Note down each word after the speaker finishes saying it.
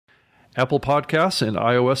Apple Podcasts and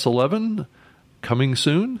iOS 11 coming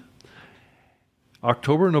soon.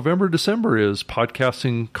 October, November, December is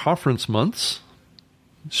podcasting conference months.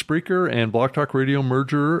 Spreaker and Blog Talk Radio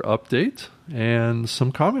merger update and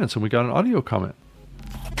some comments. And we got an audio comment.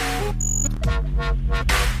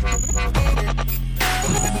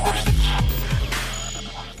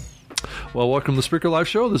 Well, welcome to the Spreaker Live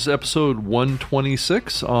Show. This is episode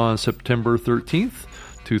 126 on September 13th,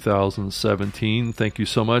 2017. Thank you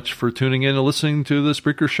so much for tuning in and listening to the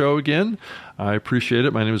Spreaker Show again. I appreciate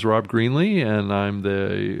it. My name is Rob Greenlee, and I'm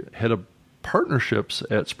the head of partnerships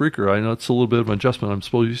at Spreaker. I know it's a little bit of an adjustment. I'm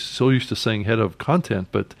so used to saying head of content,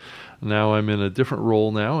 but now I'm in a different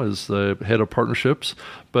role now as the head of partnerships.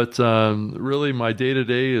 But really, my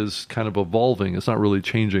day-to-day is kind of evolving. It's not really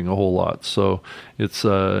changing a whole lot. So it's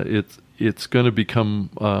going to become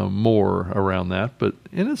more around that,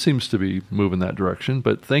 and it seems to be moving that direction.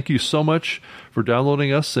 But thank you so much for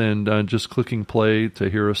downloading us and just clicking play to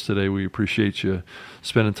hear us today. We appreciate you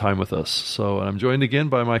spending time with us. So I'm joined again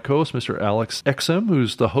by my co-host, Mr. Alex Exum,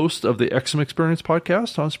 who's the host of the Exum Experience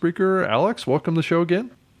podcast on Spreaker. Alex, welcome to the show again.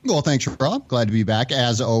 Well, thanks, Rob. Glad to be back,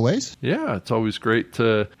 as always. Yeah, it's always great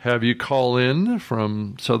to have you call in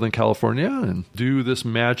from Southern California and do this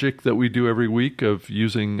magic that we do every week of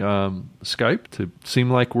using Skype to seem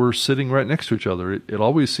like we're sitting right next to each other. It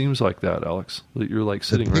always seems like that, Alex, that you're like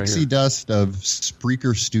sitting right here. The pixie dust of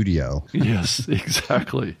Spreaker Studio. Yes,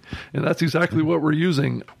 exactly. And that's exactly what we're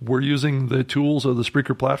using. We're using the tools of the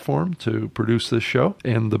Spreaker platform to produce this show.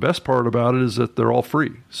 And the best part about it is that they're all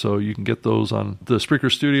free. So you can get those on the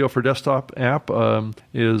Spreaker Studio for Desktop app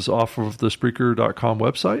is off of the Spreaker.com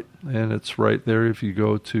website, and it's right there. If you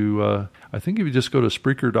go to, I think if you just go to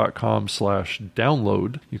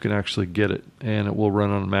Spreaker.com/download, you can actually get it, and it will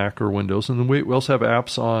run on Mac or Windows. And then we also have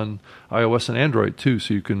apps on iOS and Android too,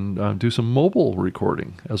 so you can do some mobile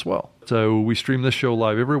recording as well. So we stream this show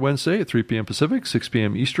live every Wednesday at 3 p.m. Pacific, 6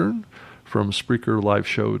 p.m. Eastern from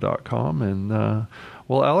SpreakerLiveShow.com. And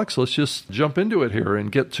well, Alex, let's just jump into it here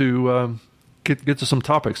and get to some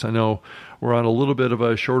topics. I know we're on a little bit of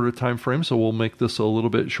a shorter time frame, so we'll make this a little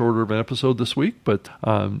bit shorter of an episode this week, but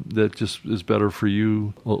that just is better for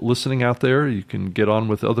you listening out there. You can get on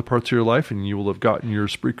with other parts of your life, and you will have gotten your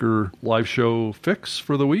Spreaker Live Show fix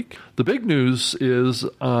for the week. The big news is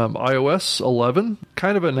iOS 11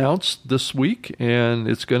 kind of announced this week, and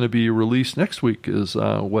it's going to be released next week is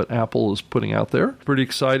what Apple is putting out there. Pretty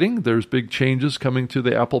exciting. There's big changes coming to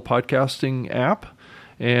the Apple Podcasting app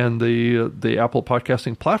and the Apple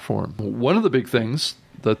Podcasting platform. One of the big things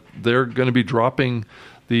that they're going to be dropping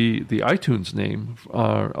the iTunes name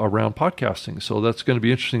around podcasting. So that's going to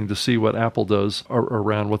be interesting to see what Apple does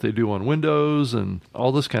around what they do on Windows and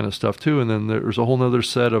all this kind of stuff too. And then there's a whole other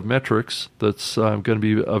set of metrics that's going to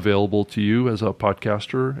be available to you as a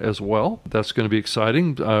podcaster as well. That's going to be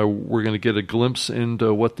exciting. We're going to get a glimpse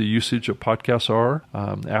into what the usage of podcasts are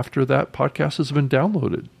after that podcast has been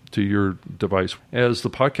downloaded to your device. As the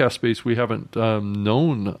podcast space, we haven't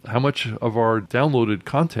known how much of our downloaded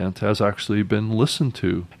content has actually been listened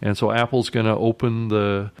to. And so Apple's going to open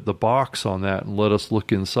the box on that and let us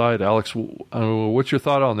look inside. Alex, what's your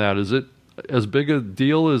thought on that? Is it as big a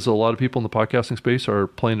deal as a lot of people in the podcasting space are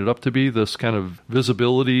playing it up to be, this kind of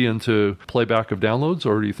visibility into playback of downloads,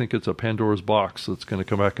 or do you think it's a Pandora's box that's going to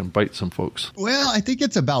come back and bite some folks? Well, I think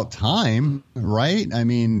it's about time, right? I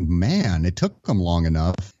mean, man, it took them long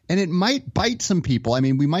enough. And it might bite some people. I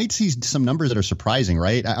mean, we might see some numbers that are surprising,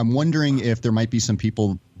 right? I'm wondering if there might be some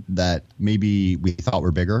people that maybe we thought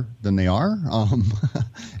were bigger than they are.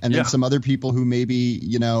 And then some other people who maybe,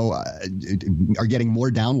 are getting more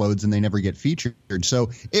downloads and they never get featured.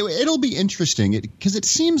 So it'll be interesting because it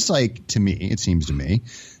seems to me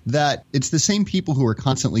that it's the same people who are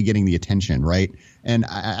constantly getting the attention, right? And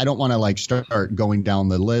I don't want to start going down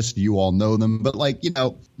the list. You all know them. But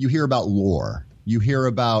you hear about lore. You hear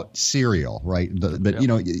about Serial, right?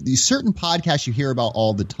 These certain podcasts you hear about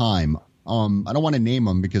all the time. I don't want to name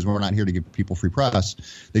them because we're not here to give people free press.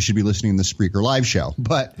 They should be listening to the Spreaker Live Show.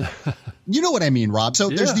 But you know what I mean, Rob. So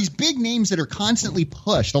there's these big names that are constantly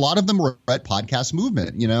pushed. A lot of them were at Podcast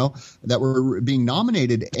Movement, that were being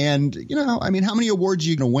nominated. And, how many awards are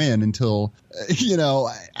you going to win until,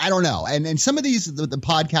 I don't know. And some of these, the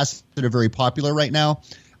podcasts that are very popular right now,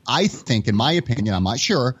 I think, in my opinion, I'm not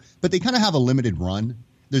sure, but they kind of have a limited run.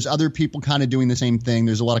 There's other people kind of doing the same thing.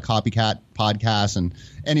 There's a lot of copycat podcasts. And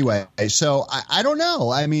anyway, so I don't know.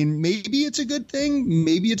 I mean, maybe it's a good thing.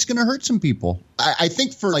 Maybe it's going to hurt some people. I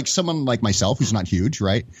think for someone like myself, who's not huge,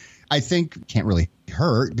 right? I think can't really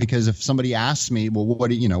hurt, because if somebody asks me, well, what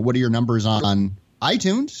are your numbers on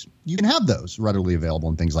iTunes, you can have those readily available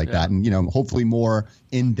and things like that. And, hopefully more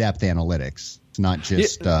in-depth analytics. It's not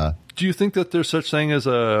just... Do you think that there's such thing as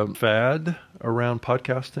a fad around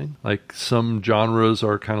podcasting? Like some genres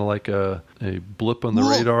are kind of like a blip on the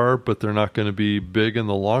radar, but they're not going to be big in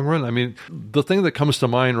the long run. I mean, the thing that comes to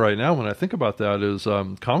mind right now when I think about that is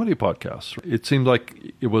comedy podcasts. It seemed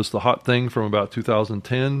like it was the hot thing from about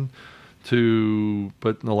 2010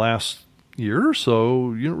 but in the last year or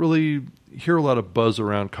so, you don't really hear a lot of buzz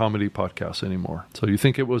around comedy podcasts anymore. So you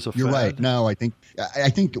think it was a fad? You're right. No, I think,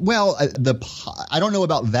 well, I don't know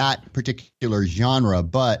about that particular genre,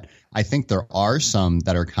 but I think there are some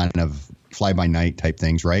that are kind of fly by night type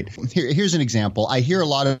things, right? Here's an example. I hear a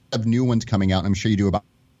lot of new ones coming out, and I'm sure you do, about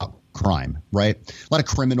crime, right? A lot of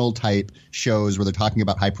criminal type shows where they're talking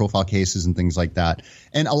about high profile cases and things like that.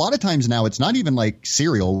 And a lot of times now it's not even like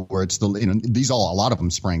Serial, where it's a lot of them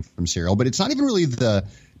sprang from Serial, but it's not even really the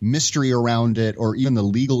mystery around it or even the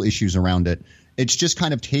legal issues around it. It's just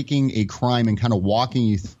kind of taking a crime and kind of walking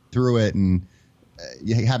you through it and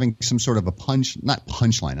having some sort of not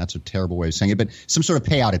punchline, that's a terrible way of saying it, but some sort of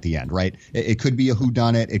payout at the end, right? It could be a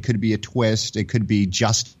whodunit, it could be a twist, it could be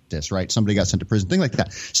justice, right? Somebody got sent to prison, thing like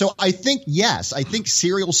that. So I think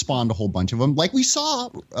Serial spawned a whole bunch of them, like we saw,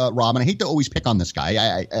 Rob, and I hate to always pick on this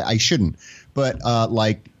guy, I shouldn't, but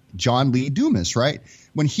like John Lee Dumas, right?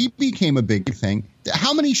 When he became a big thing,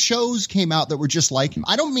 how many shows came out that were just like him?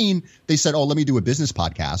 I don't mean they said, let me do a business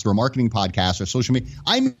podcast or a marketing podcast or social media.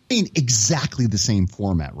 I mean exactly the same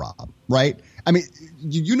format, Rob, right? I mean,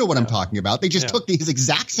 you know what I'm talking about. They just took his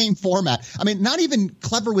exact same format. I mean, not even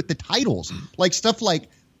clever with the titles, like stuff like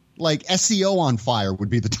SEO on fire would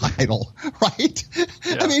be the title, right?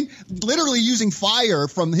 Yeah. I mean, literally using fire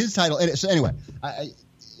from his title. So anyway,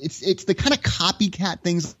 it's the kind of copycat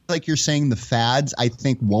things like you're saying, the fads, I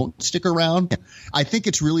think won't stick around. I think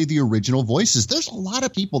it's really the original voices. There's a lot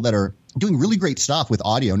of people that are doing really great stuff with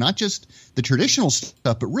audio, not just the traditional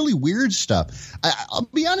stuff, but really weird stuff. I'll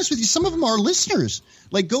be honest with you. Some of them are listeners.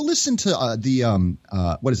 Like go listen to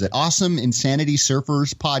what is it? Awesome Insanity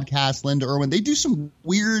Surfers podcast, Linda Irwin. They do some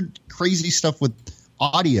weird, crazy stuff with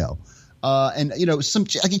audio. And some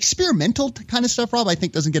like experimental kind of stuff, Rob, I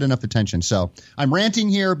think doesn't get enough attention. So I'm ranting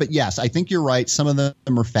here, but yes, I think you're right. Some of them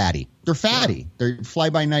are fatty. They're fatty. Yeah. They're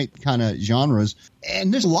fly by night kind of genres.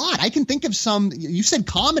 And there's a lot. I can think of some. You said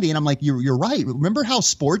comedy, and I'm like, you're right. Remember how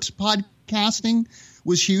sports podcasting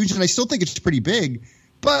was huge, and I still think it's pretty big,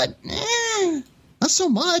 but not so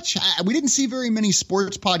much. We didn't see very many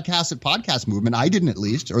sports podcasts at Podcast Movement. I didn't, at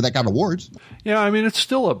least, or that got awards. Yeah, I mean, it's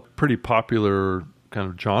still a pretty popular kind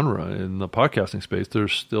of genre in the podcasting space.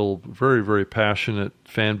 There's still very, very passionate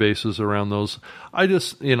fan bases around those. I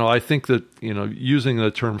just, I think that, using the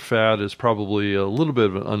term fad is probably a little bit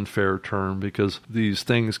of an unfair term because these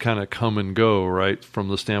things kind of come and go, right? From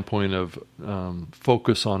the standpoint of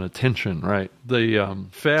focus on attention, right? The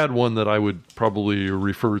fad one that I would probably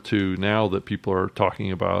refer to now that people are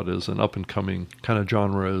talking about as an up and coming kind of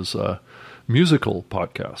genre is musical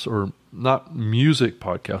podcasts, or not music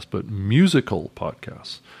podcasts, but musical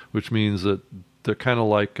podcasts, which means that they're kind of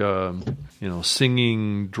like,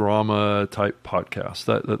 singing drama type podcasts,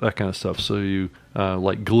 that kind of stuff. So you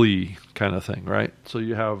like Glee kind of thing, right? So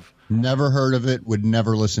you have... Never heard of it, would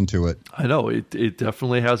never listen to it. I know, it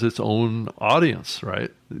definitely has its own audience,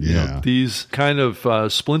 right? Yeah. These kind of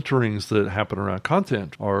splinterings that happen around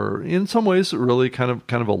content are in some ways really kind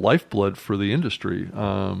of a lifeblood for the industry.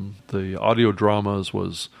 The audio dramas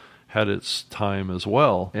had its time as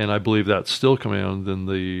well, and I believe that's still coming out in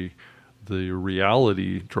the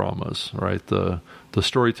reality dramas, right? The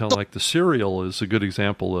storytelling, like the Serial is a good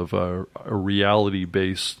example of a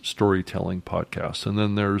reality-based storytelling podcast. And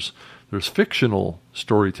then there's fictional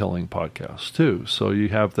storytelling podcasts too. So you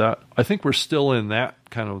have that. I think we're still in that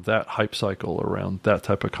kind of that hype cycle around that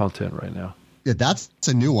type of content right now. Yeah, that's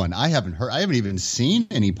a new one. I haven't even seen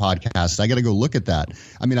any podcasts. I got to go look at that.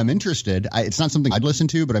 I mean, I'm interested. It's not something I'd listen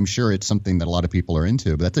to, but I'm sure it's something that a lot of people are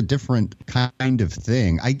into. But that's a different kind of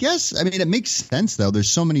thing. I guess, I mean, it makes sense, though.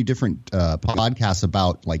 There's so many different podcasts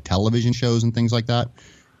about like television shows and things like that.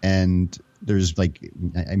 And there's like,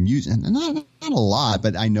 I'm using not a lot,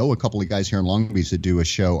 but I know a couple of guys here in Long Beach that do a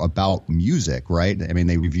show about music, right? I mean,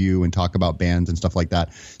 they review and talk about bands and stuff like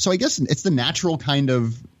that. So I guess it's the natural kind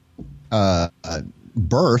of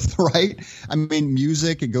birth, right? I mean,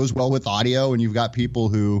 music, it goes well with audio, and you've got people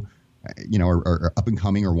who, are up and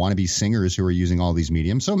coming or want to be singers who are using all these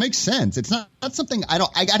mediums. So it makes sense. It's not something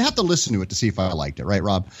I'd have to listen to it to see if I liked it, right,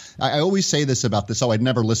 Rob? I always say this about this. Oh, I'd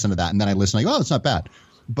never listen to that. And then I listen, like, oh, it's not bad.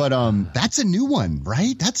 But that's a new one,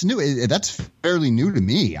 right? That's new. That's fairly new to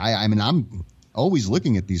me. I mean, I'm always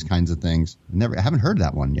looking at these kinds of things. I haven't heard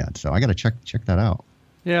that one yet, so I got to check that out.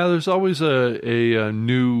 Yeah, there's always a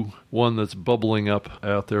new one that's bubbling up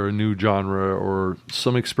out there, a new genre or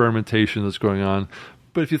some experimentation that's going on.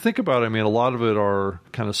 But if you think about it, I mean, a lot of it are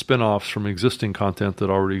kind of spin-offs from existing content that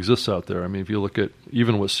already exists out there. I mean, if you look at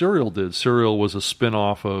even what Serial did, Serial was a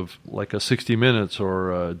spin-off of like a 60 Minutes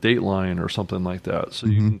or a Dateline or something like that. So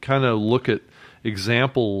you can kind of look at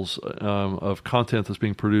examples of content that's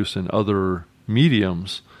being produced in other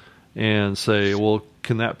mediums and say, well,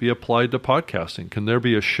 can that be applied to podcasting? Can there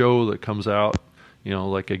be a show that comes out,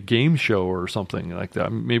 like a game show or something like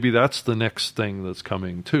that? Maybe that's the next thing that's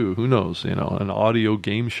coming too. Who knows? An audio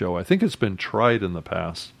game show. I think it's been tried in the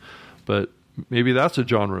past, but maybe that's a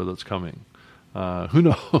genre that's coming. Who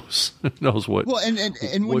knows? Who knows what? Well,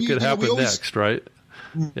 and what could happen next, right?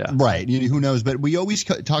 Yeah. Right. Who knows? But we always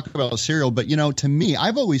talk about Serial. But, to me,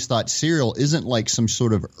 I've always thought Serial isn't like some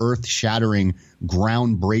sort of earth-shattering,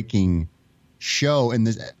 groundbreaking show. And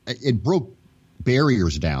it broke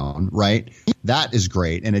barriers down, right? That is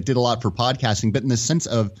great. And it did a lot for podcasting. But in the sense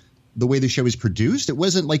of the way the show is produced, it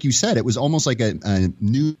wasn't like you said. It was almost like a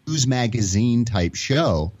news magazine type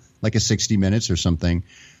show, like a 60 Minutes or something.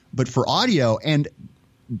 But for audio, and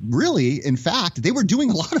really, in fact, they were doing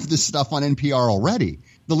a lot of this stuff on NPR already,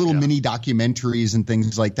 the little mini documentaries and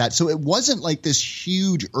things like that. So it wasn't like this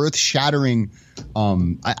huge earth-shattering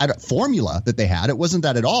formula that they had. It wasn't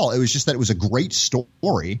that at all. It was just that it was a great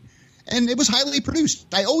story, and it was highly produced.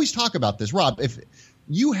 I always talk about this, Rob. If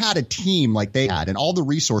you had a team like they had and all the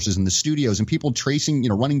resources in the studios and people tracing,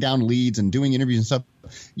 running down leads and doing interviews and stuff,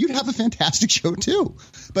 you'd have a fantastic show too.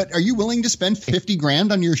 But are you willing to spend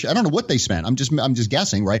 $50,000 on your show? I don't know what they spent. I'm just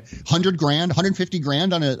guessing, right? $100,000,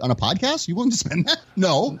 $150,000 on a podcast? You willing to spend that?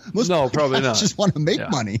 No, probably not. Just want to make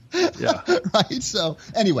money. Yeah. Right. So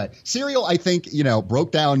anyway, Serial, I think,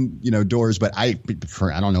 broke down, doors, but I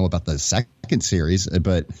don't know about the second series,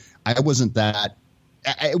 but I wasn't that.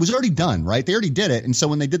 It was already done, right? They already did it. And so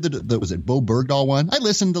when they did the was it Bo Bergdahl one? I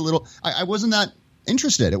listened a little. I wasn't that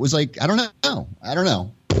interested. It was like, I don't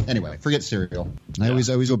know. Anyway, forget Serial. I always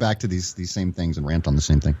go back to these same things and rant on the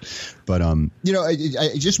same thing. But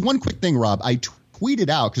just one quick thing, Rob. I tweeted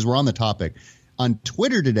out, because we're on the topic, on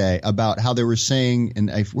Twitter today about how they were saying, and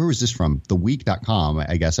where was this from? TheWeek.com,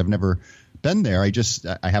 I guess. I've never been there.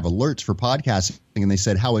 I have alerts for podcasting, and they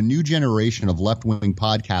said how a new generation of left-wing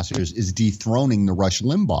podcasters is dethroning the Rush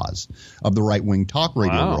Limbaughs of the right-wing talk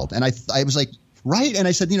radio world. And I was like, right. And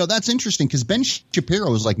I said, that's interesting, because Ben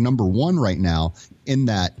Shapiro is like number one right now in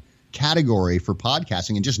that category for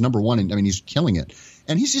podcasting, and just number one. And I mean, he's killing it.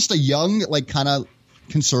 And he's just a young, like, kind of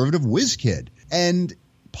conservative whiz kid. And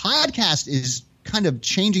podcast is kind of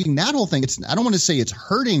changing that whole thing. I don't want to say it's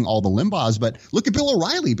hurting all the Limbaughs, but look at Bill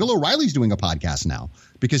O'Reilly. Bill O'Reilly's doing a podcast now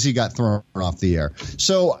because he got thrown off the air.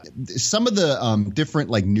 So some of the different,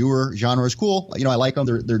 like, newer genres, cool. I like them.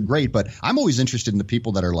 They're great. But I'm always interested in the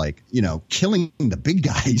people that are, like, killing the big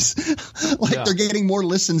guys. They're getting more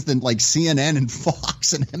listens than, like, CNN and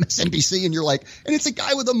Fox and MSNBC. And you're like, and it's a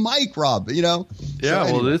guy with a mic, Rob, Yeah, so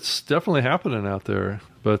anyway. Well, it's definitely happening out there.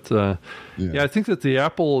 But I think that the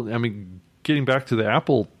Apple, getting back to the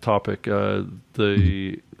Apple topic,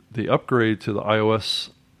 the upgrade to the iOS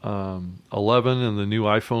 11 and the new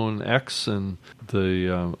iPhone X and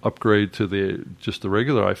the upgrade to the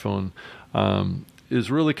regular iPhone is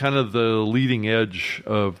really kind of the leading edge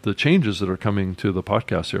of the changes that are coming to the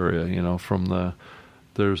podcast area.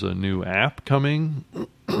 There's a new app coming.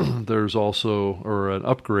 There's also an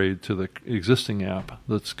upgrade to the existing app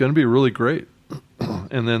that's going to be really great.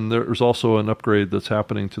 And then there's also an upgrade that's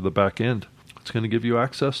happening to the back end. It's going to give you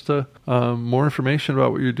access to more information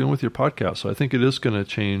about what you're doing with your podcast. So I think it is going to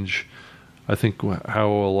change, how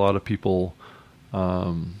a lot of people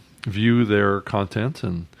view their content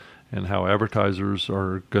and how advertisers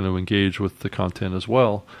are going to engage with the content as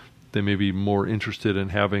well. They may be more interested in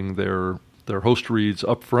having their host reads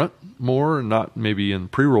up front more, not maybe in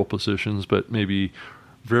pre-roll positions, but maybe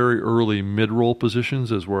very early mid-roll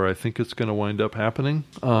positions is where I think it's going to wind up happening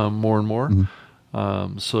more and more.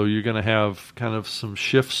 Mm-hmm. So you're going to have kind of some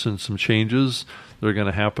shifts and some changes that are going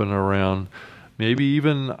to happen around. Maybe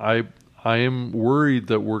even I am worried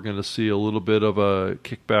that we're going to see a little bit of a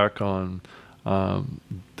kickback on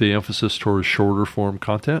the emphasis towards shorter form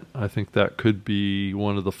content. I think that could be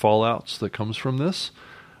one of the fallouts that comes from this.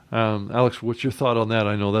 Alex, what's your thought on that?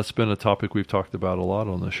 I know that's been a topic we've talked about a lot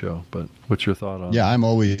on the show, but what's your thought on? Yeah, I'm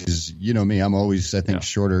always, me, I think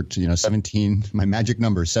shorter to, 17, my magic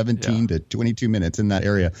number, 17 to 22 minutes in that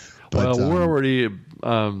area. But, well, we're already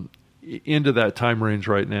into that time range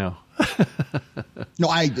right now.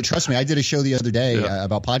 No, trust me. I did a show the other day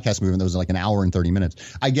about podcast movement. That was like an hour and 30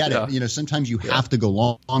 minutes. I get it. You know, sometimes you have to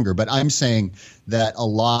go longer, but I'm saying that a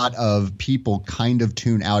lot of people kind of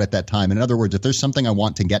tune out at that time. In other words, if there's something I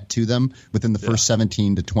want to get to them within the first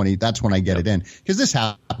 17 to 20, that's when I get it in, because this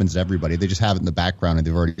happens to everybody. They just have it in the background and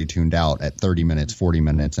they've already tuned out at 30 minutes, 40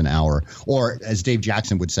 minutes, an hour, or as Dave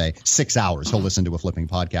Jackson would say, 6 hours. He'll listen to a flipping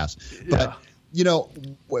podcast. But you know,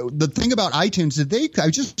 the thing about iTunes, I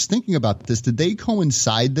was just thinking about this. Did they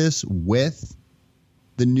coincide this with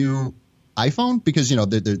the new iPhone? Because, you know,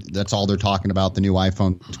 that's all they're talking about, the new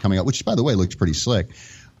iPhone coming out, which, by the way, looks pretty slick.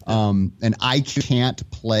 And I can't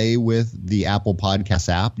play with the Apple Podcast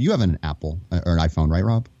app. You have an Apple or an iPhone, right,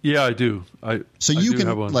 Rob? Yeah, I do. So you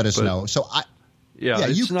can let us know. So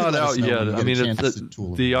it's not out yet. I mean,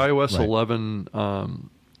 the iOS 11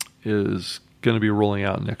 is going to be rolling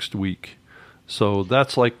out next week. So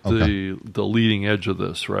that's like the leading edge of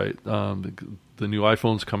this, right? The new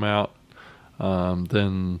iPhones come out,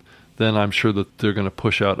 then I'm sure that they're going to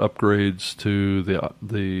push out upgrades to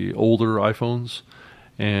the older iPhones,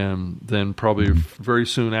 and then probably very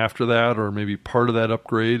soon after that, or maybe part of that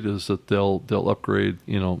upgrade is that they'll upgrade,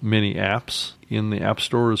 you know, many apps in the App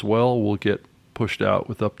Store as well. Will get pushed out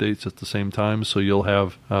with updates at the same time, so you'll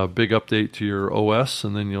have a big update to your OS,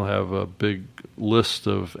 and then you'll have a big list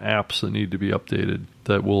of apps that need to be updated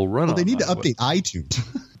that will run on. They need to update iTunes.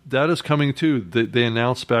 That is coming too. They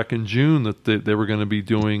announced back in June that they were going to be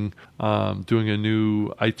doing a new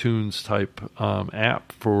iTunes type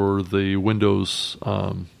app for the Windows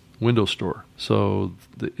Store. So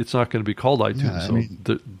it's not going to be called iTunes.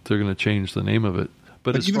 They're going to change the name of it.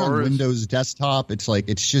 But even on Windows desktop, it's like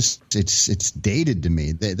it's dated to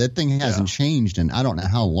me. That thing hasn't changed in I don't know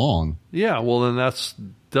how long. Yeah, well, then that's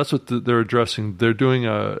what they're addressing. They're doing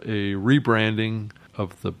a rebranding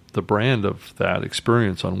of the brand of that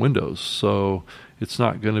experience on Windows. So it's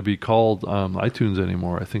not going to be called iTunes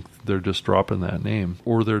anymore. I think they're just dropping that name,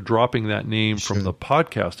 or they're dropping that name from the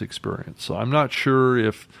podcast experience. So I'm not sure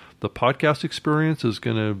if the podcast experience is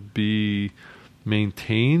going to be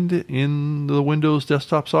maintained in the Windows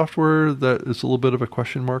desktop software. That is a little bit of a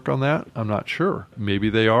question mark on that. I'm not sure. Maybe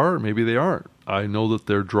they are, maybe they aren't. I know that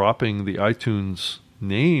they're dropping the iTunes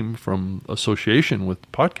name from association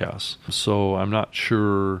with podcasts, so I'm not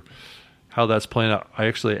sure how that's playing out. I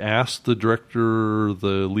actually asked the director,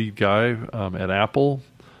 the lead guy at Apple,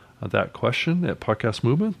 that question at Podcast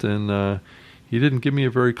Movement, and he didn't give me a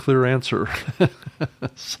very clear answer.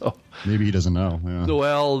 So maybe he doesn't know. Yeah.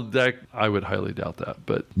 Well, I would highly doubt that.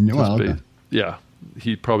 But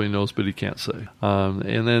he probably knows, but he can't say.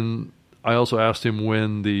 And then I also asked him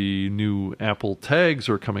when the new Apple tags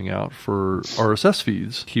are coming out for RSS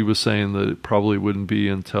feeds. He was saying that it probably wouldn't be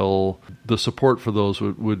until the support for those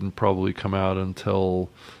wouldn't probably come out until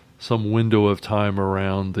some window of time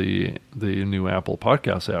around the new Apple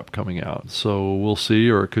Podcast app coming out. So we'll see,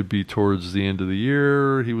 or it could be towards the end of the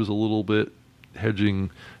year. He was a little bit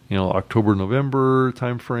hedging, October, November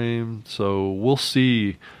timeframe. So we'll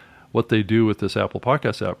see what they do with this Apple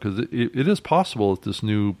Podcast app, because it is possible that this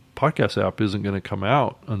new podcast app isn't going to come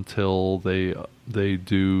out until they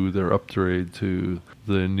do their upgrade to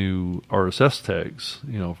the new RSS tags,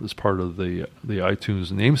 as part of the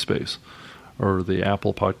iTunes namespace, or the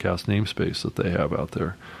Apple Podcast namespace that they have out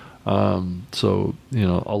there. So,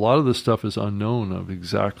 a lot of this stuff is unknown of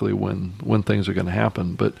exactly when things are going to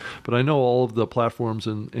happen. But I know all of the platforms,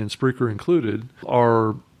 and Spreaker included,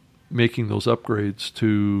 are making those upgrades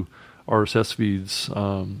to RSS feeds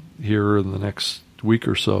here in the next week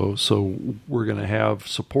or so. So we're going to have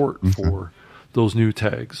support for those new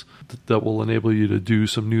tags that will enable you to do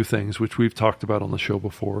some new things, which we've talked about on the show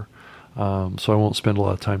before. So I won't spend a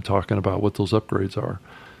lot of time talking about what those upgrades are.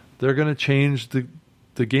 They're going to change the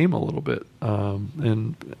game a little bit.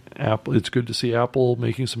 And Apple, it's good to see Apple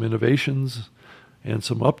making some innovations and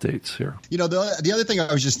some updates here. The other thing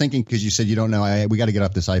I was just thinking, because you said you don't know, we got to get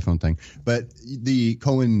off this iPhone thing, but the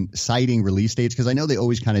coinciding release dates, because I know they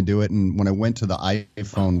always kind of do it. And when I went to the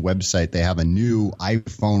iPhone website, they have a new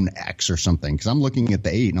iPhone X or something, because I'm looking at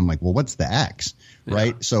the 8 and I'm like, well, what's the X?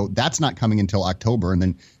 Right. Yeah. So that's not coming until October. And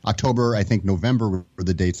then October, I think November were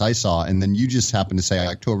the dates I saw. And then you just happened to say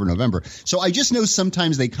October, November. So I just know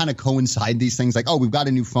sometimes they kind of coincide these things, like, oh, we've got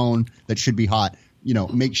a new phone that should be hot.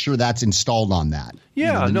 Make sure that's installed on that.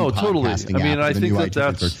 Yeah, totally. I mean, I think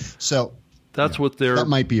that's what that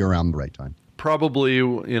might be around the right time. Probably,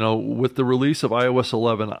 with the release of iOS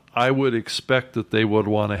 11, I would expect that they would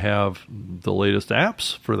want to have the latest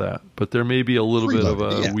apps for that. But there may be a little bit of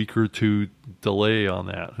a week or two delay on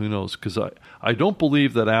that. Who knows? Because I don't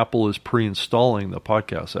believe that Apple is pre-installing the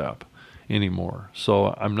podcast app anymore.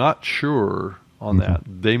 So I'm not sure on that.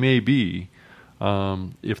 They may be.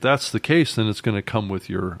 If that's the case, then it's going to come with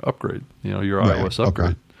your upgrade, your iOS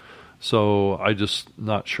upgrade. Okay. So I just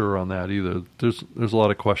not sure on that either. There's a lot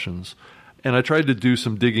of questions. And I tried to do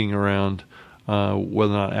some digging around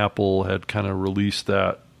whether or not Apple had kind of released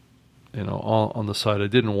that, on the site. I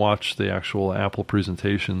didn't watch the actual Apple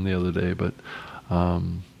presentation the other day, but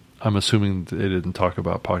I'm assuming they didn't talk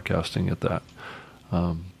about podcasting at that.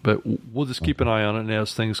 But we'll just keep an eye on it, and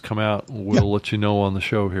as things come out, we'll let you know on the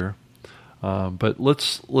show here. But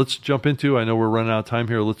let's jump into, I know we're running out of time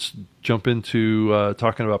here, let's jump into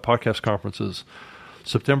talking about podcast conferences.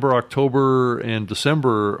 September, October, and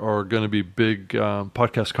December are going to be big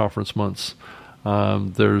podcast conference months.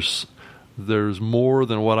 There's more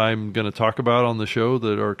than what I'm going to talk about on the show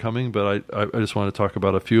that are coming, but I just want to talk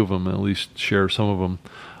about a few of them and at least share some of them.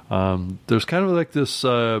 There's kind of like this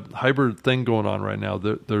hybrid thing going on right now.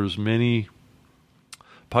 There's many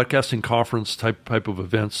podcasting conference type of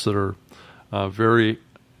events that are very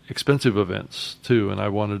expensive events too, and I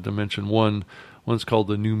wanted to mention one. One's called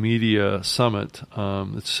the New Media Summit.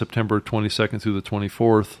 It's September 22nd through the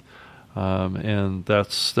 24th, and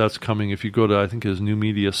that's coming. If you go to, I think it's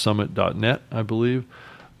newmediasummit.net, I believe,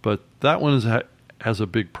 but that one has a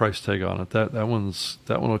big price tag on it. That one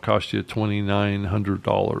will cost you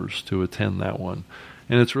 $2,900 to attend that one,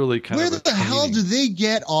 and it's really kind of where the hell do they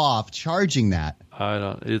get off charging that? I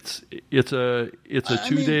don't. It's a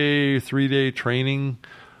 2-day, 3-day training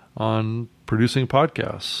on producing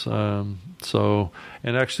podcasts.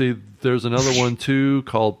 And actually, there's another one too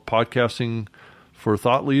called Podcasting for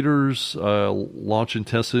Thought Leaders, Launch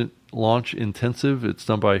Intensive. It's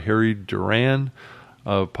done by Harry Duran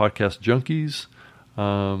of Podcast Junkies.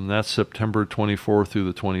 That's September 24th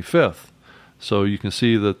through the 25th. So you can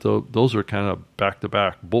see that those are kind of back to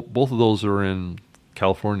back. Both of those are in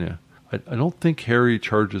California. I don't think Harry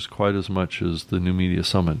charges quite as much as the New Media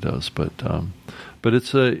Summit does, but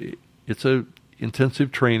it's a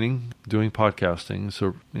intensive training doing podcasting.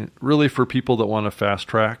 So really for people that want to fast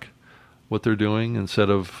track what they're doing instead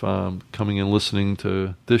of coming and listening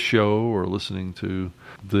to this show or listening to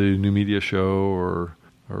the New Media show or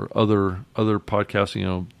other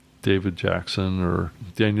podcasting, David Jackson or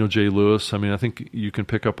Daniel J. Lewis. I mean, I think you can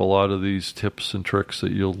pick up a lot of these tips and tricks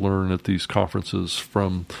that you'll learn at these conferences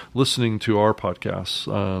from listening to our podcasts,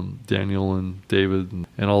 Daniel and David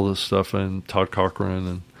and all this stuff, and Todd Cochran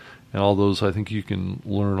and all those. I think you can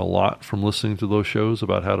learn a lot from listening to those shows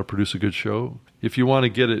about how to produce a good show. If you want to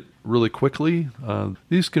get it really quickly,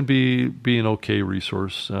 these can be an okay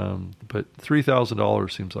resource, but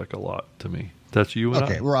 $3,000 seems like a lot to me. That's you and I.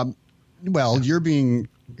 Okay, Rob. Well, you're being,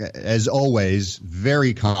 as always,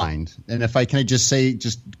 very kind. And if I can just say,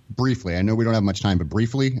 just briefly, I know we don't have much time, but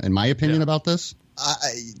briefly, in my opinion about this,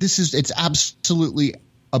 it's absolutely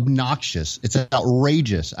obnoxious. It's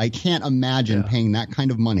outrageous. I can't imagine paying that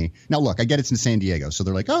kind of money. Now, look, I get it's in San Diego, so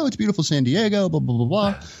they're like, oh, it's beautiful San Diego, blah, blah, blah,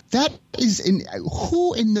 blah. That is,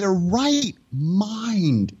 who in their right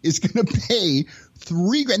mind is going to pay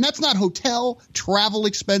 $3,000? And that's not hotel, travel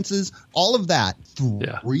expenses, all of that.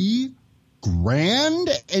 $3,000? And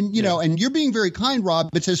and you're being very kind, Rob.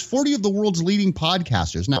 It says 40 of the world's leading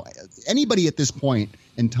podcasters. Now, anybody at this point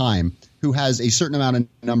in time who has a certain amount of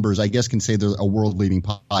numbers, I guess, can say they're a world leading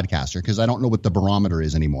podcaster, because I don't know what the barometer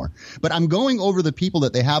is anymore. But I'm going over the people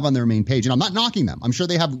that they have on their main page, and I'm not knocking them. I'm sure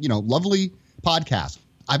they have lovely podcasts.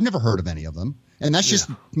 I've never heard of any of them. And that's just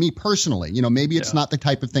me personally. Maybe it's not the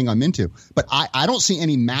type of thing I'm into. But I don't see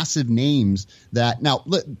any massive names that – now,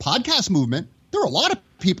 podcast movement, there are a lot of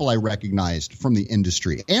people I recognized from the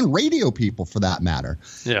industry, and radio people for that matter.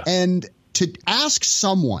 Yeah. And to ask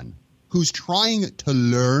someone who's trying to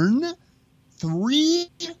learn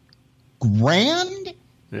 $3,000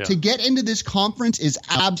 to get into this conference is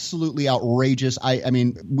absolutely outrageous. I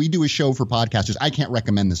mean, we do a show for podcasters. I can't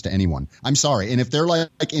recommend this to anyone. I'm sorry. And if they're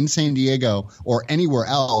like in San Diego or anywhere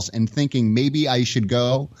else and thinking maybe I should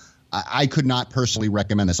go, I could not personally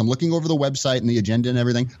recommend this. I'm looking over the website and the agenda and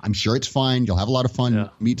everything. I'm sure it's fine. You'll have a lot of fun,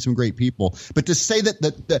 meet some great people. But to say that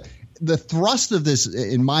the thrust of this,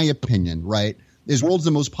 in my opinion, right, is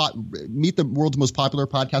meet the world's most popular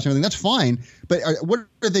podcast and everything. That's fine. But what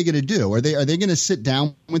are they going to do? Are they going to sit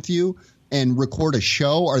down with you and record a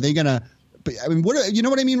show? Are they going to? I mean, you know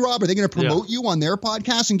what I mean, Rob? Are they going to promote you on their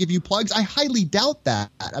podcast and give you plugs? I highly doubt that.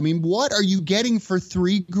 I mean, what are you getting for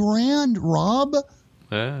 $3,000, Rob?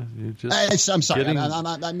 You just I'm sorry.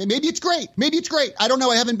 Maybe it's great. Maybe it's great. I don't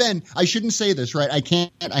know. I haven't been. I shouldn't say this, right? I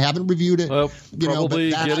can't. I haven't reviewed it. Well,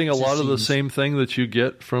 probably getting a lot of the same thing that you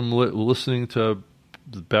get from listening to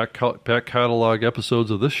the back catalog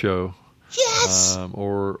episodes of this show. Yes.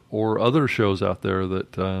 Or other shows out there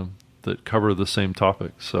that cover the same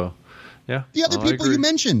topic. So, yeah. The other people you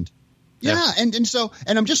mentioned. Yeah. And so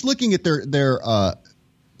I'm just looking at their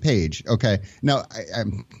page. Okay. Now,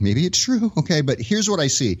 maybe it's true. Okay. But here's what I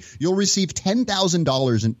see. You'll receive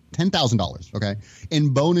 $10,000, okay,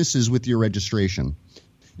 in bonuses with your registration.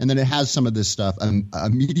 And then it has some of this stuff. A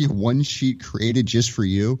media one sheet created just for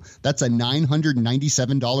you. That's a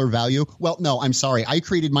 $997 value. Well, no, I'm sorry. I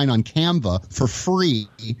created mine on Canva for free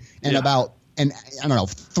in about, I don't know,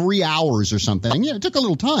 3 hours or something. Yeah, it took a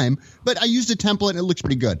little time, but I used a template and it looks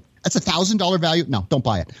pretty good. That's $1,000 value. No, don't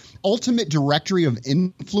buy it. Ultimate directory of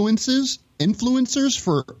influencers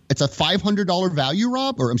for it's a $500 value,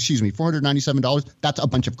 Rob, or excuse me, $497. That's a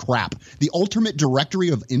bunch of crap. The ultimate directory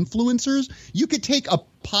of influencers. You could take a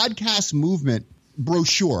podcast movement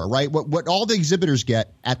brochure, right? What all the exhibitors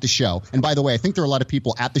get at the show. And by the way, I think there are a lot of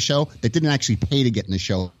people at the show that didn't actually pay to get in the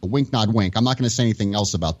show. Wink, nod, wink. I'm not going to say anything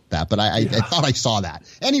else about that, but I thought I saw that.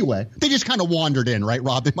 Anyway, they just kind of wandered in, right,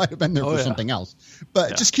 Rob? They might have been there for something else.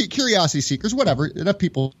 But just curiosity seekers, whatever. Enough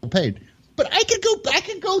people paid. But I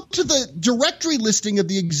could go to the directory listing of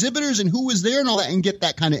the exhibitors and who was there and all that and get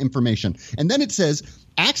that kind of information. And then it says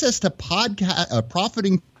access to podcast,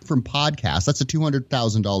 profiting from podcasts. That's a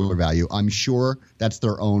 $200,000 value. I'm sure that's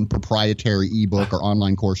their own proprietary ebook or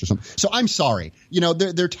online course or something. So I'm sorry. You know,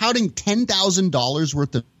 they're touting $10,000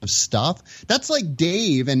 worth of stuff. That's like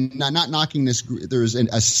Dave, and not knocking this. There's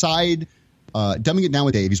a side. Dumbing It Down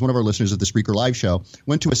with Dave. He's one of our listeners of the Spreaker Live show.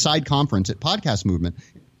 Went to a side conference at Podcast Movement.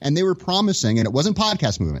 And they were promising, and it wasn't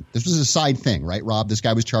Podcast Movement. This was a side thing, right, Rob? This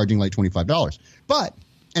guy was charging like $25.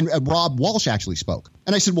 And Rob Walsh actually spoke.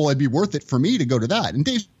 And I said, well, it'd be worth it for me to go to that. And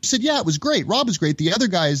Dave said, yeah, it was great. Rob was great. The other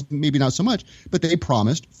guys, maybe not so much. But they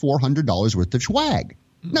promised $400 worth of swag.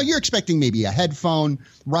 Now, you're expecting maybe a headphone,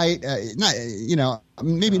 right? Not,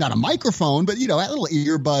 maybe not a microphone, but, little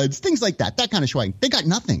earbuds, things like that kind of swag. They got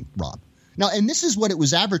nothing, Rob. Now, and this is what it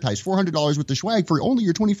was advertised, $400 with the swag for only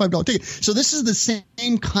your $25 ticket. So this is the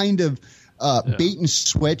same kind of bait and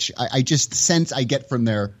switch I just sense I get from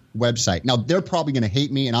their website. Now, they're probably going to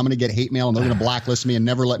hate me, and I'm going to get hate mail, and they're going to blacklist me and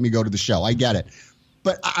never let me go to the show. I get it.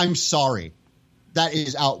 But I'm sorry. That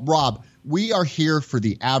is out. Rob, we are here for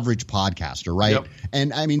the average podcaster, right? Yep.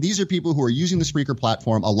 And, I mean, these are people who are using the Spreaker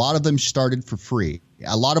platform. A lot of them started for free.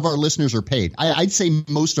 A lot of our listeners are paid. I'd say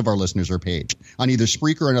most of our listeners are paid on either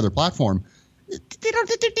Spreaker or another platform. They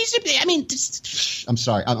don't. I mean, I'm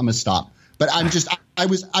sorry. I'm going to stop. But I'm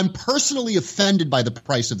personally offended by the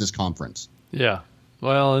price of this conference. Yeah.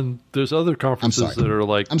 Well, and there's other conferences that are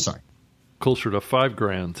like. I'm sorry. Closer to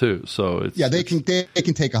 $5,000 too, so it's they can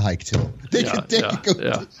take a hike too.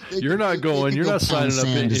 You're not going. You're not signing up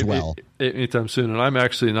anytime soon, and I'm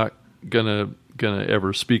actually not gonna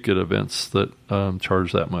ever speak at events that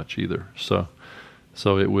charge that much either. So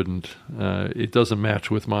it wouldn't. It doesn't match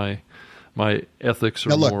with my ethics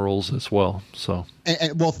or morals as well. So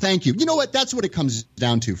well, thank you. You know what? That's what it comes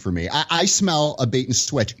down to for me. I smell a bait and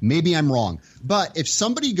switch. Maybe I'm wrong, but if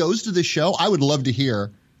somebody goes to the show, I would love to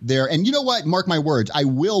hear. And you know what? Mark my words. I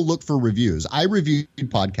will look for reviews. I reviewed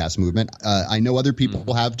Podcast Movement. I know other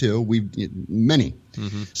people have too. Many.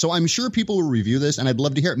 Mm-hmm. So I'm sure people will review this, and I'd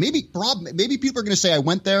love to hear it. Maybe people are going to say I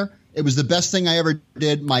went there. It was the best thing I ever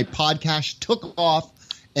did. My podcast took off,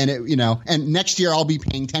 and and next year I'll be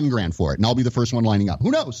paying $10,000 for it, and I'll be the first one lining up. Who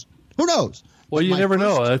knows? Well, you never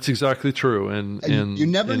know. That's exactly true. And you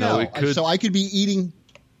never know. So I could be eating.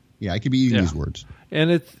 Yeah, I could be eating these words.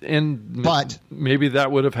 But maybe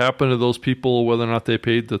that would have happened to those people whether or not they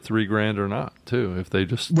paid the $3,000 or not too. If they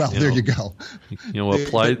just there you go.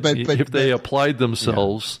 Applied if they applied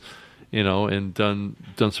themselves, and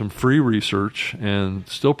done some free research and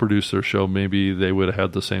still produced their show, maybe they would have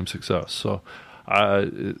had the same success. So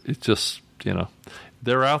it's just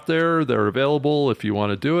they're out there, they're available. If you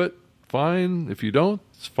want to do it, fine. If you don't,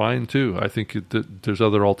 it's fine too. I think there's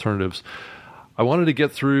other alternatives. I wanted to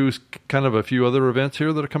get through kind of a few other events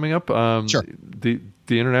here that are coming up. Sure. The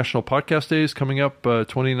International Podcast Day is coming up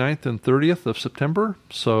 29th and 30th of September.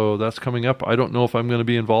 So that's coming up. I don't know if I'm going to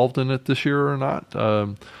be involved in it this year or not.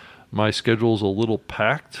 My schedule is a little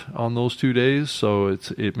packed on those 2 days, so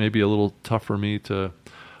it may be a little tough for me to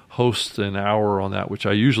host an hour on that, which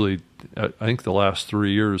I usually, I think the last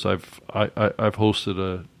 3 years I've hosted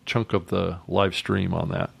a chunk of the live stream on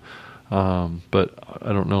that. But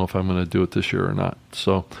I don't know if I'm going to do it this year or not.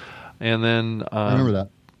 So, and then I remember that.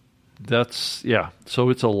 That's So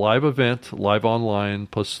it's a live event, live online.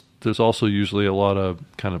 Plus, there's also usually a lot of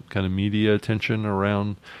kind of media attention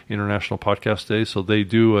around International Podcast Day. So they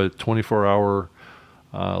do a 24-hour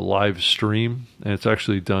live stream, and it's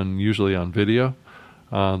actually done usually on video.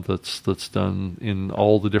 that's done in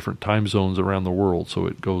all the different time zones around the world. So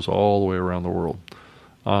it goes all the way around the world.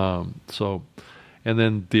 And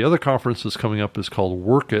then the other conference that's coming up is called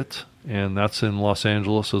Work It, and that's in Los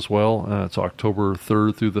Angeles as well. It's October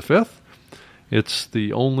 3rd through the 5th. It's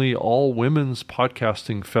the only all-women's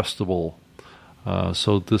podcasting festival.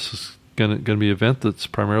 So this is going to be an event that's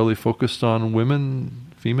primarily focused on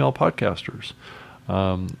women, female podcasters.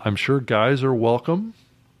 I'm sure guys are welcome.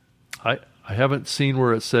 I haven't seen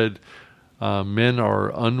where it said men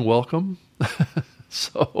are unwelcome.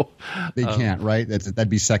 So they can't, right? That'd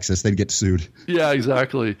be sexist. They'd get sued. Yeah,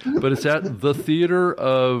 exactly. But it's at the theater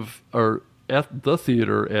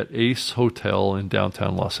at Ace Hotel in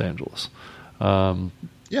downtown Los Angeles. Yeah,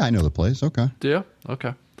 I know the place. Okay. Yeah.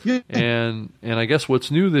 Okay. Yeah. And I guess what's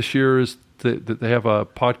new this year is that they have a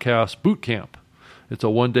podcast boot camp. It's a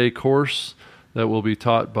 1-day course that will be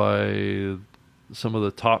taught by some of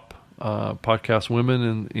the top podcast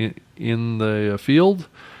women in the field,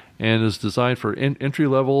 and is designed for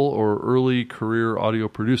entry-level or early career audio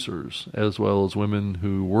producers, as well as women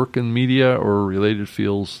who work in media or related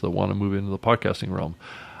fields that want to move into the podcasting realm.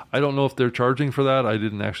 I don't know if they're charging for that. I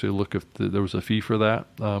didn't actually look if there was a fee for that.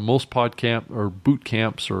 Most podcamp or boot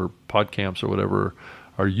camps or podcamps or whatever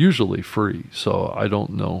are usually free, so I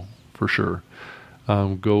don't know for sure.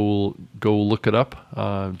 Go look it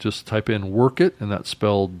up. Just type in Work It, and that's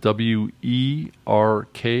spelled WERKIT,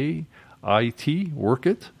 Work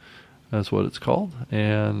It. That's what it's called,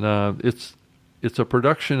 and it's a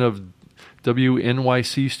production of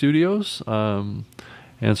WNYC Studios,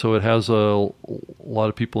 and so it has a lot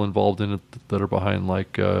of people involved in it that are behind,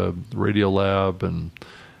 like Radio Lab and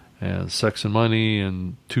Sex and Money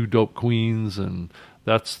and Two Dope Queens, and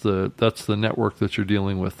that's the network that you're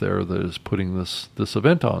dealing with there that is putting this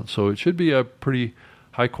event on. So it should be a pretty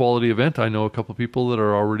high quality event. I know a couple of people that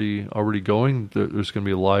are already going. There's going to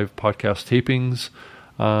be live podcast tapings.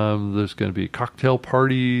 There's going to be cocktail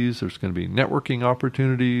parties. There's going to be networking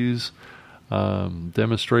opportunities,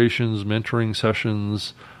 demonstrations, mentoring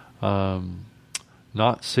sessions,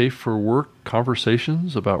 not safe for work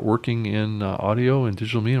conversations about working in audio and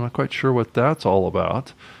digital media. I'm not quite sure what that's all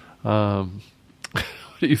about. What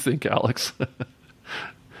do you think, Alex?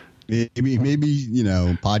 Maybe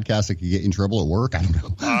podcasts that could get you in trouble at work. I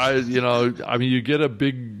don't know. You get a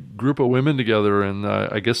big group of women together, and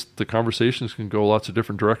I guess the conversations can go lots of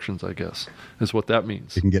different directions, I guess, is what that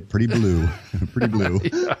means. It can get pretty blue. Pretty blue.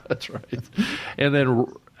 Yeah, that's right. And then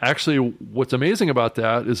actually what's amazing about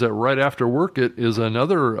that is that right after Work It is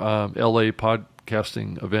another LA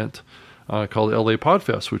podcasting event called LA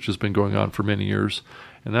Podfest, which has been going on for many years.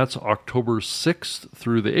 And that's October 6th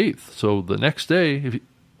through the 8th. So the next day,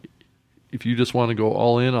 if you just want to go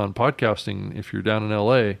all in on podcasting, if you're down in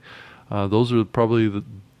LA, those are probably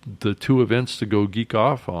the two events to go geek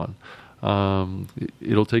off on.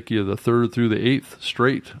 It'll take you the 3rd through the 8th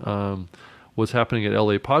straight. What's happening at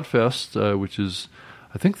LA Podfest, which is,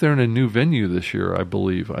 I think they're in a new venue this year, I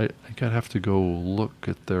believe. I think I'd have to go look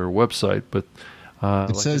at their website, but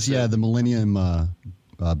it says, the Millennium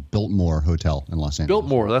Biltmore Hotel in Los Angeles.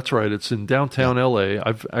 Biltmore, that's right. It's in downtown LA.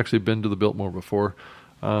 I've actually been to the Biltmore before.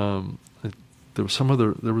 There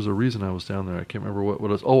was a reason I was down there. I can't remember what it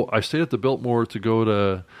was. Oh, I stayed at the Biltmore to go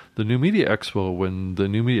to the New Media Expo when the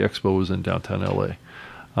New Media Expo was in downtown LA,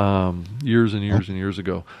 years and years and years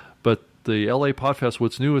ago. But the LA Podfest,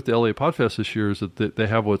 what's new at the LA Podfest this year is that they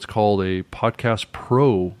have what's called a Podcast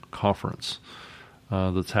Pro conference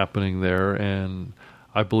that's happening there, and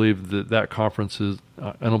I believe that conference is.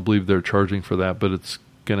 I don't believe they're charging for that, but it's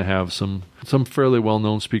going to have some fairly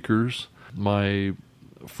well-known speakers. My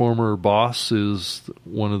former boss is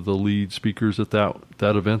one of the lead speakers at that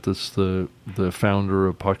event. That's the founder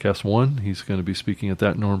of Podcast One. He's going to be speaking at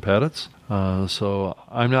that, Norm Paditz. So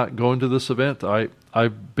I'm not going to this event.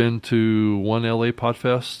 I've been to one LA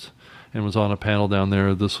Podfest and was on a panel down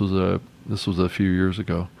there. This was a few years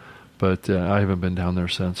ago, but I haven't been down there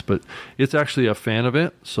since. But it's actually a fan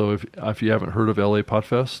event. So if you haven't heard of LA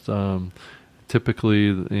Podfest, typically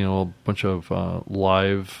a bunch of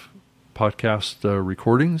live podcast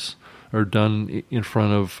recordings are done in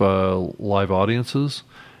front of live audiences,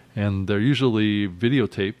 and they're usually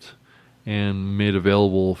videotaped and made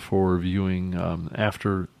available for viewing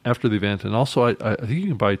after the event. And also, I think you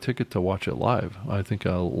can buy a ticket to watch it live. I think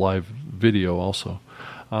a live video also.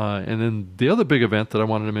 And then the other big event that I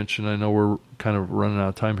wanted to mention, I know we're kind of running out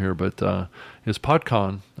of time here, but is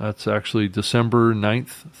PodCon. That's actually December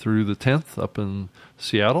 9th through the 10th up in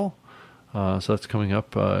Seattle. So that's coming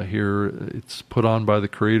up here. It's put on by the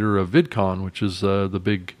creator of VidCon, which is the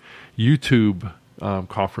big YouTube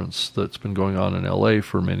conference that's been going on in LA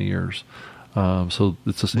for many years. So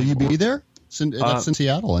it's the same. Will you be there? That's in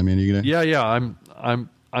Seattle. I mean, are you gonna? Yeah.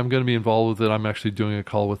 I'm going to be involved with it. I'm actually doing a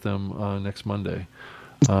call with them next Monday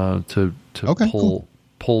to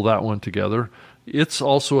pull that one together. It's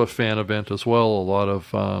also a fan event as well. A lot of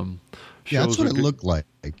shows. Yeah, that's what it looked like.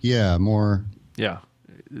 Yeah, more. Yeah,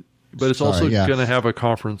 but it's also going to have a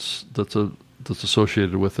conference that's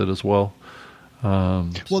associated with it as well.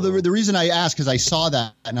 The reason I asked, because I saw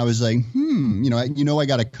that and I was like, I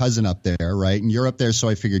got a cousin up there, right? And you're up there, so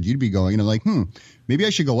I figured you'd be going. And I'm like, maybe I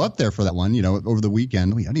should go up there for that one, over the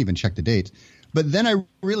weekend. I didn't even check the dates. But then I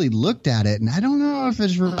really looked at it, and I don't know if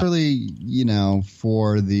it's really,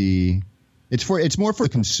 it's more for the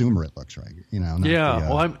consumer, it looks like,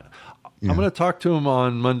 I'm going to talk to him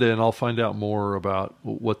on Monday, and I'll find out more about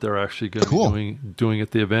what they're actually going to be doing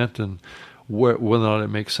at the event and whether or not it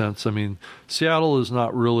makes sense. I mean, Seattle is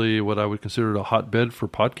not really what I would consider a hotbed for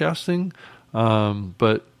podcasting,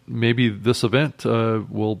 but maybe this event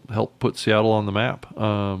will help put Seattle on the map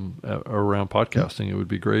around podcasting. It would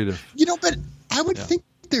be great if but I would think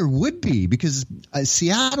there would be, because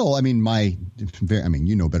Seattle, I mean,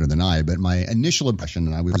 you know better than I, but my initial impression,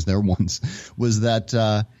 and I was there once, was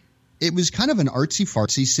that it was kind of an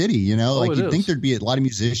artsy-fartsy city, you'd think there'd be a lot of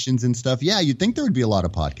musicians and stuff. Yeah, you'd think there would be a lot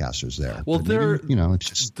of podcasters there. Well, there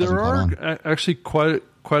are actually quite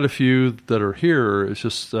a few that are here. It's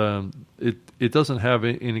just it doesn't have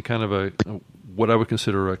any kind of what I would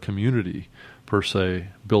consider a community per se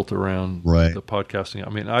built around the podcasting. I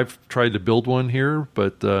mean, I've tried to build one here,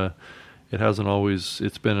 but it hasn't always.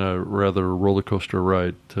 It's been a rather roller coaster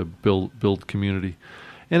ride to build community.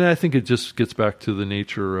 And I think it just gets back to the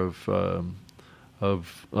nature of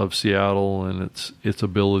Seattle and its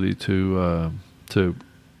ability to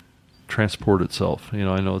transport itself.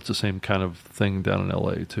 I know it's the same kind of thing down in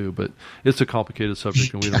LA too, but it's a complicated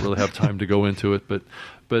subject, and we don't really have time to go into it. But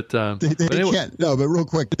anyway. Can't. No, but real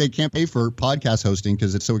quick, they can't pay for podcast hosting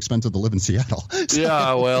because it's so expensive to live in Seattle.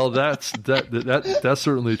 Yeah, well, that's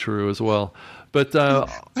certainly true as well. But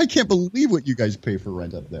I can't believe what you guys pay for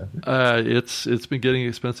rent up there. It's been getting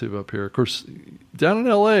expensive up here. Of course, down in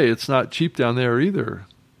LA, it's not cheap down there either.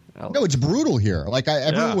 No, it's brutal here.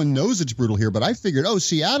 Everyone knows it's brutal here, but I figured,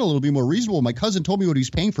 Seattle, it'll be more reasonable. My cousin told me what he's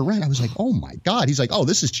paying for rent. I was like, oh my God. He's like, oh,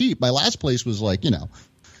 this is cheap. My last place was like,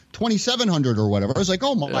 $2,700 or whatever. I was like,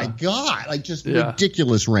 oh my God,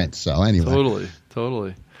 ridiculous rent. So anyway.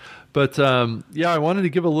 Totally. But I wanted to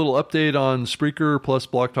give a little update on Spreaker plus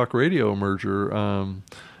Blog Talk Radio merger.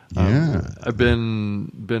 I've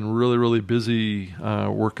been really, really busy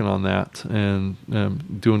working on that and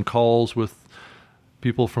doing calls with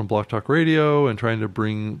people from Blog Talk Radio and trying to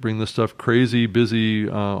bring this stuff crazy busy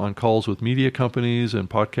on calls with media companies and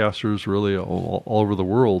podcasters really all over the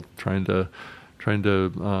world, trying to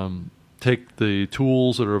take the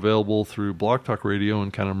tools that are available through Blog Talk Radio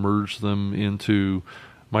and kind of merge them into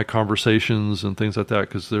my conversations and things like that,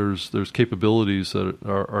 because there's capabilities that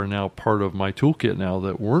are now part of my toolkit now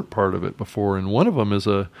that weren't part of it before, and one of them is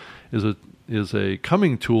a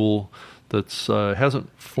coming tool that's hasn't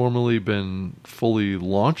formally been fully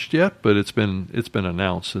launched yet, but it's been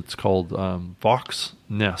announced. It's called Vox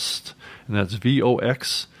Nest, and that's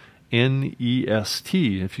VOXNEST.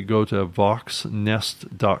 If you go to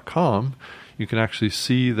voxnest.com, you can actually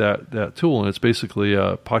see that tool, and it's basically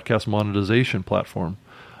a podcast monetization platform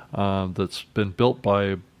that's been built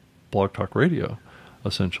by Blog Talk Radio,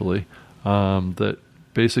 essentially, that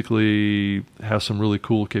basically has some really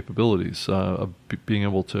cool capabilities of being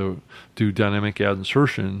able to do dynamic ad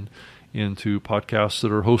insertion into podcasts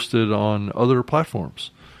that are hosted on other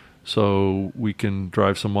platforms. So we can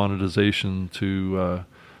drive some monetization to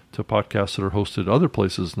podcasts that are hosted other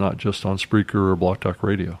places, not just on Spreaker or Blog Talk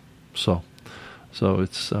Radio. So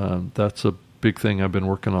it's that's a big thing I've been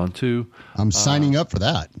working on too. I'm signing up for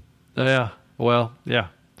that. Yeah.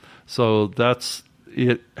 So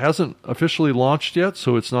it hasn't officially launched yet,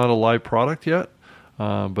 so it's not a live product yet,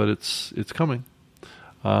 but it's coming.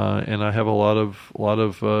 And I have a lot of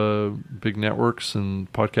big networks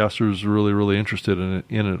and podcasters really, really interested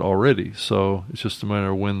in it already. So it's just a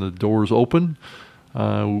matter of when the doors open,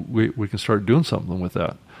 we can start doing something with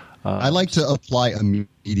that. I like to apply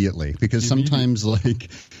immediately because sometimes,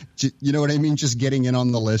 you know what I mean? Just getting in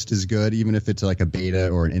on the list is good, even if it's like a beta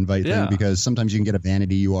or an invite thing, because sometimes you can get a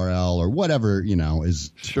vanity URL or whatever,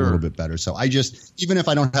 is a little bit better. So even if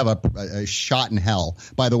I don't have a shot in hell,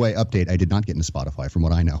 by the way, update, I did not get into Spotify from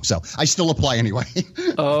what I know. So I still apply anyway.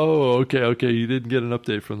 Oh, okay. You didn't get an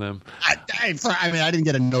update from them. I didn't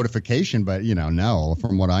get a notification, but, no,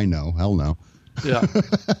 from what I know, hell no. Yeah.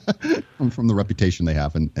 from the reputation they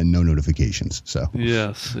have and no notifications. So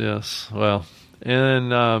yes. Well,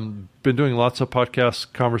 And been doing lots of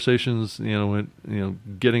podcast conversations,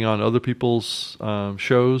 getting on other people's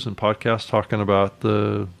shows and podcasts talking about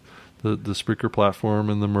the Spreaker platform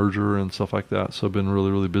and the merger and stuff like that. So I've been really,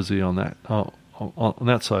 really busy on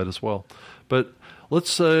that side as well. But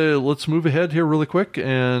let's move ahead here really quick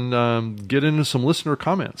and get into some listener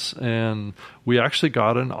comments. And we actually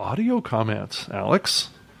got an audio comment, Alex.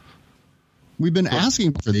 We've been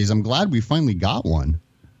asking for these. I'm glad we finally got one.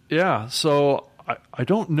 Yeah. So I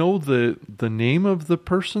don't know the name of the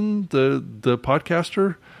person, the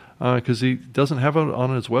podcaster, because he doesn't have it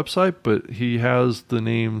on his website, but he has the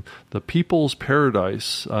name The People's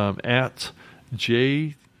Paradise at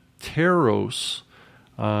J Teros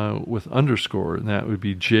with underscore, and that would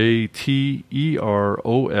be JTEROS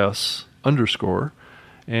 _.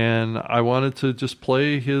 And I wanted to just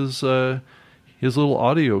play his little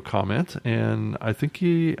audio comment, and I think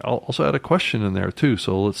he also had a question in there too.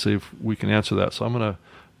 So let's see if we can answer that. So I'm going to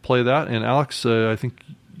play that. And Alex, I think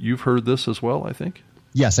you've heard this as well, I think.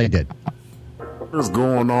 Yes, I did. What's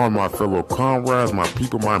going on, my fellow comrades, my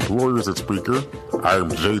people, my employers at Spreaker? I am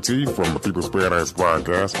JT from the People's Paradise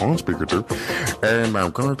podcast on Spreaker too, and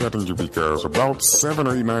I'm contacting you because about 7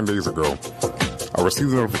 or 8, 9 days ago, I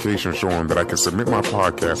received a notification showing that I can submit my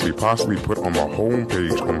podcast to be possibly put on the home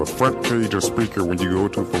page, on the front page of Spreaker when you go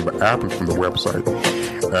to from the app and from the website.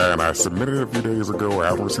 And I submitted it a few days ago. I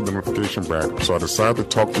haven't received the notification back. So I decided to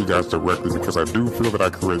talk to you guys directly because I do feel that I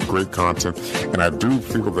create great content, and I do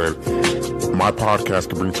feel that my podcast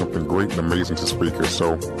can bring something great and amazing to Spreaker.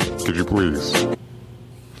 So could you please?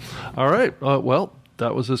 All right. Well,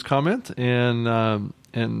 that was his comment, and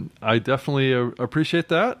I definitely appreciate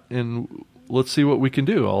that. And let's see what we can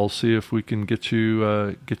do. I'll see if we can get you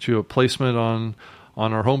a placement on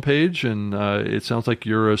our homepage. And it sounds like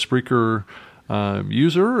you're a Spreaker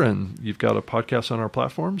user, and you've got a podcast on our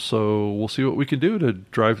platform. So we'll see what we can do to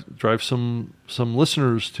drive some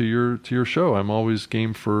listeners to your show. I'm always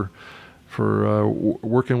game for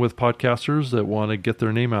working with podcasters that want to get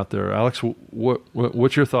their name out there. Alex,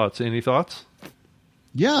 what's your thoughts? Any thoughts?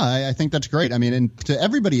 Yeah, I think that's great. I mean, and to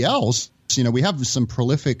everybody else, we have some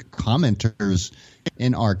prolific commenters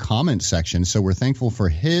in our comment section, so we're thankful for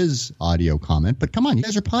his audio comment. But come on, you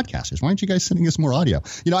guys are podcasters. Why aren't you guys sending us more audio?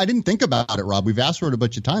 I didn't think about it, Rob. We've asked for it a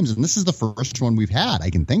bunch of times, and this is the first one we've had I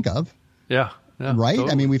can think of. Yeah. Right?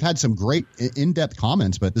 Totally. I mean, we've had some great in-depth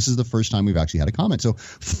comments, but this is the first time we've actually had a comment. So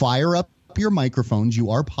fire up your microphones.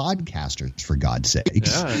 You are podcasters, for God's sake.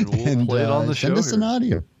 Yeah, and we'll play it on the show. Send us here. an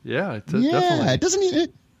audio. Yeah, definitely.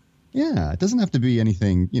 It It doesn't have to be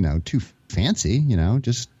anything, too fancy.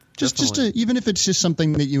 Just even if it's just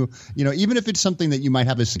something that even if it's something that you might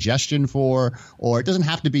have a suggestion for, or it doesn't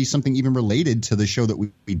have to be something even related to the show that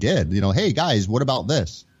we did. Hey guys, what about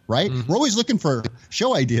this? Right? Mm-hmm. We're always looking for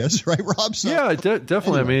show ideas, right, Rob? So, yeah,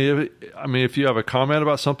 definitely. Anyway. I mean, if you have a comment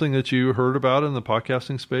about something that you heard about in the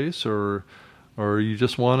podcasting space, or you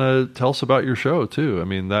just want to tell us about your show too. I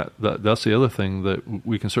mean, that's the other thing that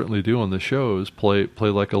we can certainly do on the show is play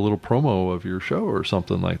like a little promo of your show or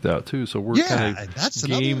something like that too. So we're kind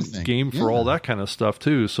of game for all that kind of stuff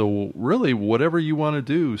too. So really, whatever you want to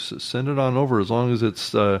do, send it on over, as long as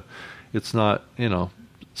it's not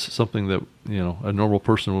something that a normal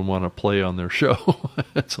person would want to play on their show.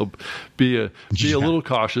 So be a little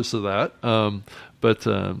cautious of that. But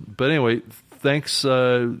anyway, thanks,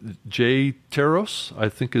 Jay Teros, I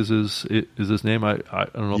think is his name. I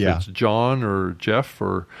don't know if it's John or Jeff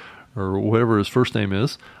or whatever his first name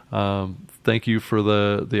is. Thank you for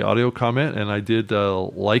the audio comment, and I did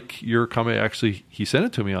like your comment. Actually, he sent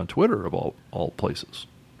it to me on Twitter of all places.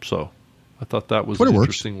 So I thought that was an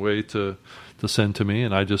interesting way to send to me,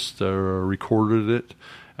 and I just recorded it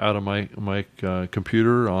out of my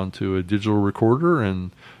computer onto a digital recorder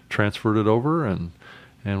and transferred it over, and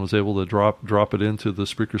was able to drop it into the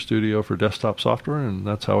Spreaker Studio for desktop software, and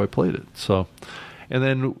that's how I played it. So, and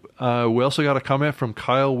then we also got a comment from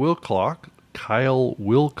Kyle Wilcox,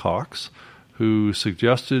 who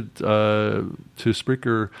suggested to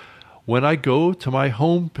Spreaker, when I go to my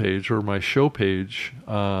home page or my show page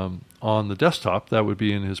on the desktop, that would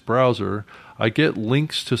be in his browser, I get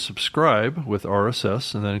links to subscribe with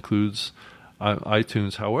RSS, and that includes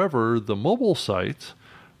iTunes. However, the mobile site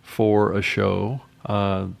for a show,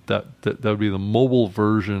 that would be the mobile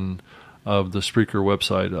version of the Spreaker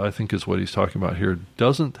website, I think is what he's talking about here,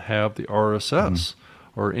 doesn't have the RSS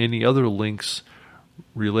or any other links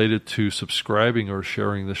related to subscribing or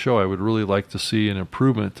sharing the show. I would really like to see an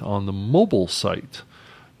improvement on the mobile site.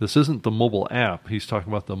 This isn't the mobile app. He's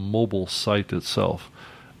talking about the mobile site itself.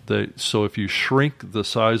 So if you shrink the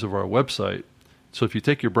size of our website, so if you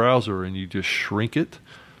take your browser and you just shrink it,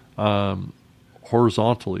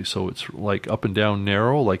 horizontally, so it's like up and down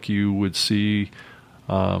narrow, like you would see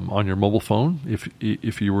on your mobile phone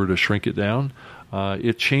if you were to shrink it down.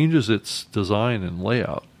 It changes its design and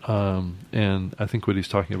layout. And I think what he's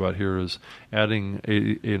talking about here is adding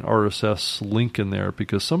an RSS link in there,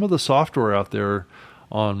 because some of the software out there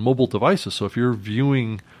on mobile devices, so if you're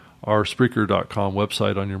viewing our Spreaker.com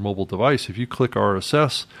website on your mobile device, if you click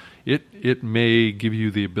RSS, it may give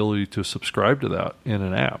you the ability to subscribe to that in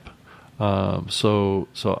an app. So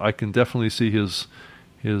I can definitely see his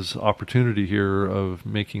opportunity here of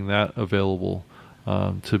making that available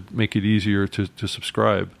to make it easier to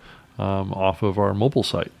subscribe off of our mobile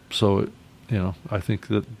site. So, I think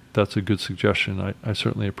that's a good suggestion. I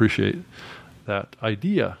certainly appreciate that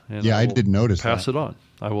idea. And I did notice pass that. it on.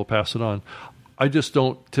 I will pass it on. I just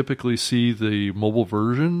don't typically see the mobile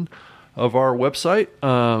version of our website,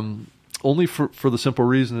 only for the simple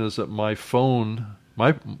reason is that my phone,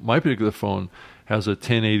 my particular phone, has a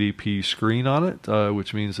 1080p screen on it,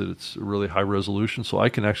 which means that it's really high resolution. So I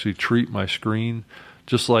can actually treat my screen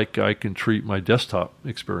just like I can treat my desktop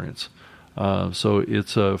experience. So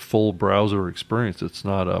it's a full browser experience. It's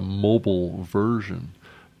not a mobile version.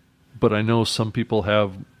 But I know some people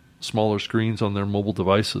have smaller screens on their mobile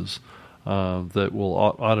devices that will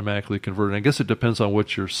automatically convert. And I guess it depends on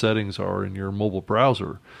what your settings are in your mobile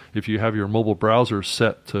browser. If you have your mobile browser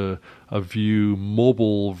set to view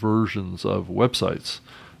mobile versions of websites,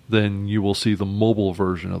 then you will see the mobile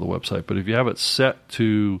version of the website. But if you have it set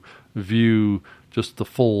to view just the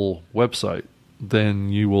full website, then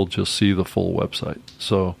you will just see the full website.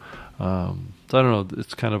 So I don't know.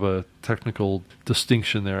 It's kind of a technical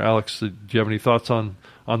distinction there. Alex, do you have any thoughts on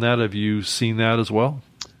that? Have you seen that as well?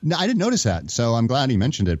 No, I didn't notice that, so I'm glad he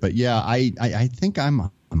mentioned it. But yeah, I think I'm on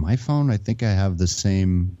my phone. I think I have the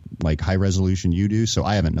same like high resolution you do, so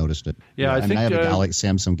I haven't noticed it. Yeah, I think I have a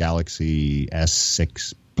Samsung Galaxy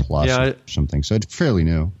S6 Plus or something, so it's fairly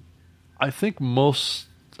new. I think most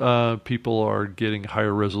people are getting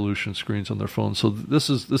higher resolution screens on their phones, so this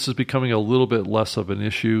is becoming a little bit less of an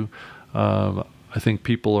issue. I think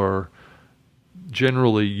people are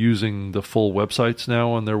generally using the full websites now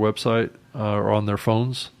on their website or on their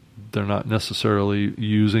phones. They're not necessarily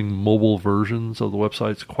using mobile versions of the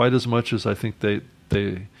websites quite as much as I think they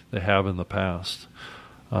have in the past,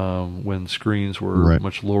 when screens were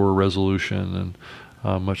much lower resolution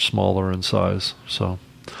and much smaller in size. So,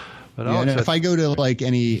 but Alex, if I go to like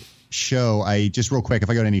any show, if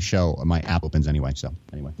I go to any show, my app opens anyway. So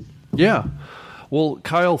anyway, yeah. Well,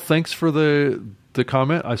 Kyle, thanks for the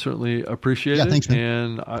comment. I certainly appreciate it. Thanks,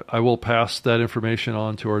 man. And I will pass that information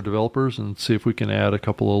on to our developers and see if we can add a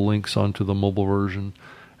couple of links onto the mobile version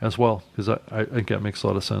as well, because I think that makes a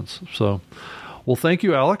lot of sense. So, well, thank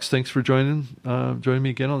you, Alex. Thanks for joining me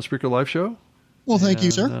again on the Spreaker Live Show. Well, thank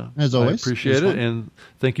you, sir. As always. I appreciate it. And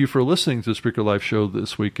thank you for listening to the Spreaker Live Show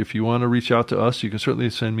this week. If you want to reach out to us, you can certainly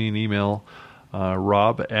send me an email,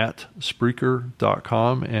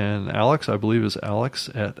 rob@spreaker.com, and Alex, I believe, is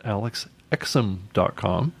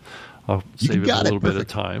alex@alexexum.com. I'll save it a little bit of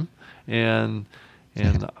time. And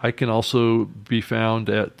I can also be found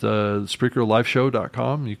at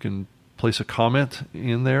SpreakerLiveShow.com. You can place a comment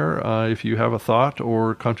in there if you have a thought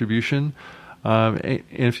or contribution. And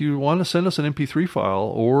if you want to send us an MP3 file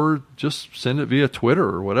or just send it via Twitter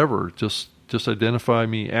or whatever, just identify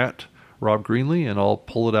me at Rob Greenlee, and I'll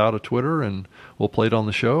pull it out of Twitter and we'll play it on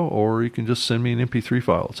the show, or you can just send me an MP3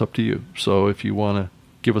 file. It's up to you. So if you want to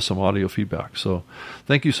give us some audio feedback. So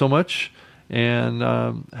thank you so much, and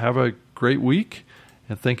have a great week.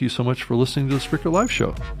 And thank you so much for listening to the Spreaker Live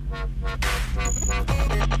Show.